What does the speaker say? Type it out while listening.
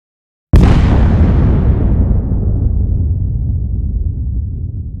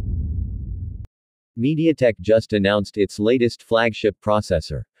Mediatek just announced its latest flagship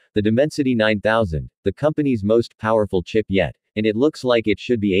processor, the Dimensity 9000, the company's most powerful chip yet, and it looks like it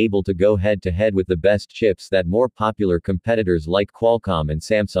should be able to go head-to-head with the best chips that more popular competitors like Qualcomm and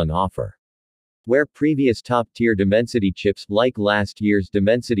Samsung offer. Where previous top-tier Dimensity chips, like last year's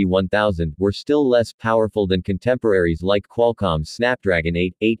Dimensity 1000, were still less powerful than contemporaries like Qualcomm's Snapdragon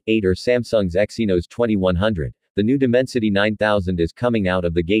 888 or Samsung's Exynos 2100, the new Dimensity 9000 is coming out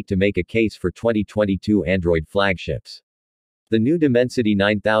of the gate to make a case for 2022 Android flagships. The new Dimensity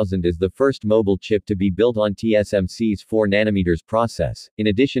 9000 is the first mobile chip to be built on TSMC's 4nm process, in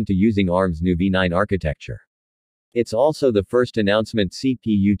addition to using ARM's new V9 architecture. It's also the first announcement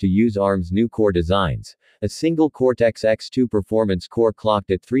CPU to use ARM's new core designs, a single Cortex-X2 performance core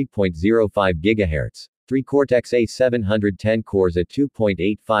clocked at 3.05 GHz, 3 Cortex-A710 cores at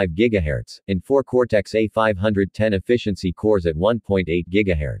 2.85 GHz, and 4 Cortex-A510 efficiency cores at 1.8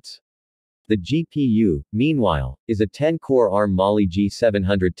 GHz. The GPU, meanwhile, is a 10-core ARM Mali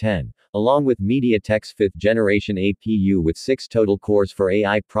G710, along with Mediatek's 5th-generation APU with 6 total cores for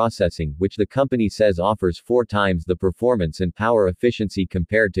AI processing, which the company says offers 4 times the performance and power efficiency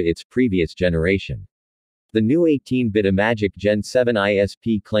compared to its previous generation. The new 18-bit Imagic Gen 7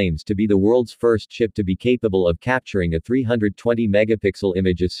 ISP claims to be the world's first chip to be capable of capturing a 320-megapixel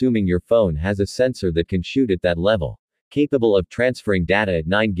image assuming your phone has a sensor that can shoot at that level, capable of transferring data at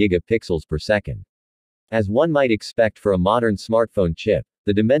 9 gigapixels per second. As one might expect for a modern smartphone chip,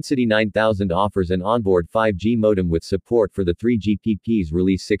 the Dimensity 9000 offers an onboard 5G modem with support for the 3GPP's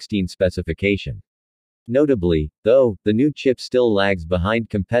Release 16 specification. Notably, though, the new chip still lags behind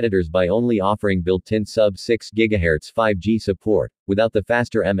competitors by only offering built-in sub-6 GHz 5G support, without the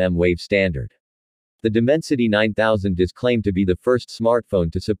faster mmWave standard. The Dimensity 9000 is claimed to be the first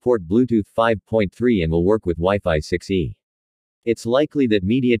smartphone to support Bluetooth 5.3 and will work with Wi-Fi 6E. It's likely that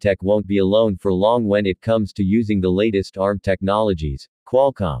Mediatek won't be alone for long when it comes to using the latest ARM technologies.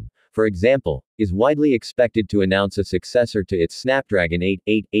 Qualcomm, for example, is widely expected to announce a successor to its Snapdragon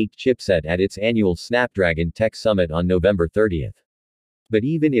 888 chipset at its annual Snapdragon Tech Summit on November 30. But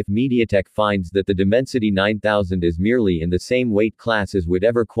even if Mediatek finds that the Dimensity 9000 is merely in the same weight class as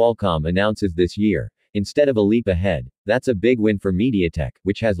whatever Qualcomm announces this year, instead of a leap ahead, that's a big win for Mediatek,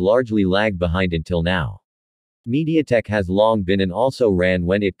 which has largely lagged behind until now. Mediatek has long been an also-ran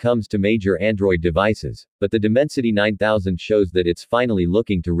when it comes to major Android devices, but the Dimensity 9000 shows that it's finally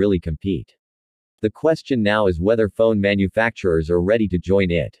looking to really compete. The question now is whether phone manufacturers are ready to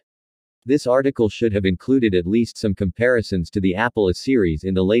join it. This article should have included at least some comparisons to the Apple A series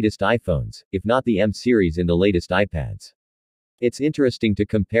in the latest iPhones, if not the M series in the latest iPads. It's interesting to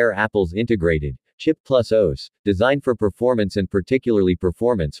compare Apple's integrated chip plus OS, designed for performance and particularly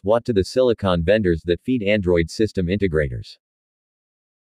performance watt to the silicon vendors that feed Android system integrators.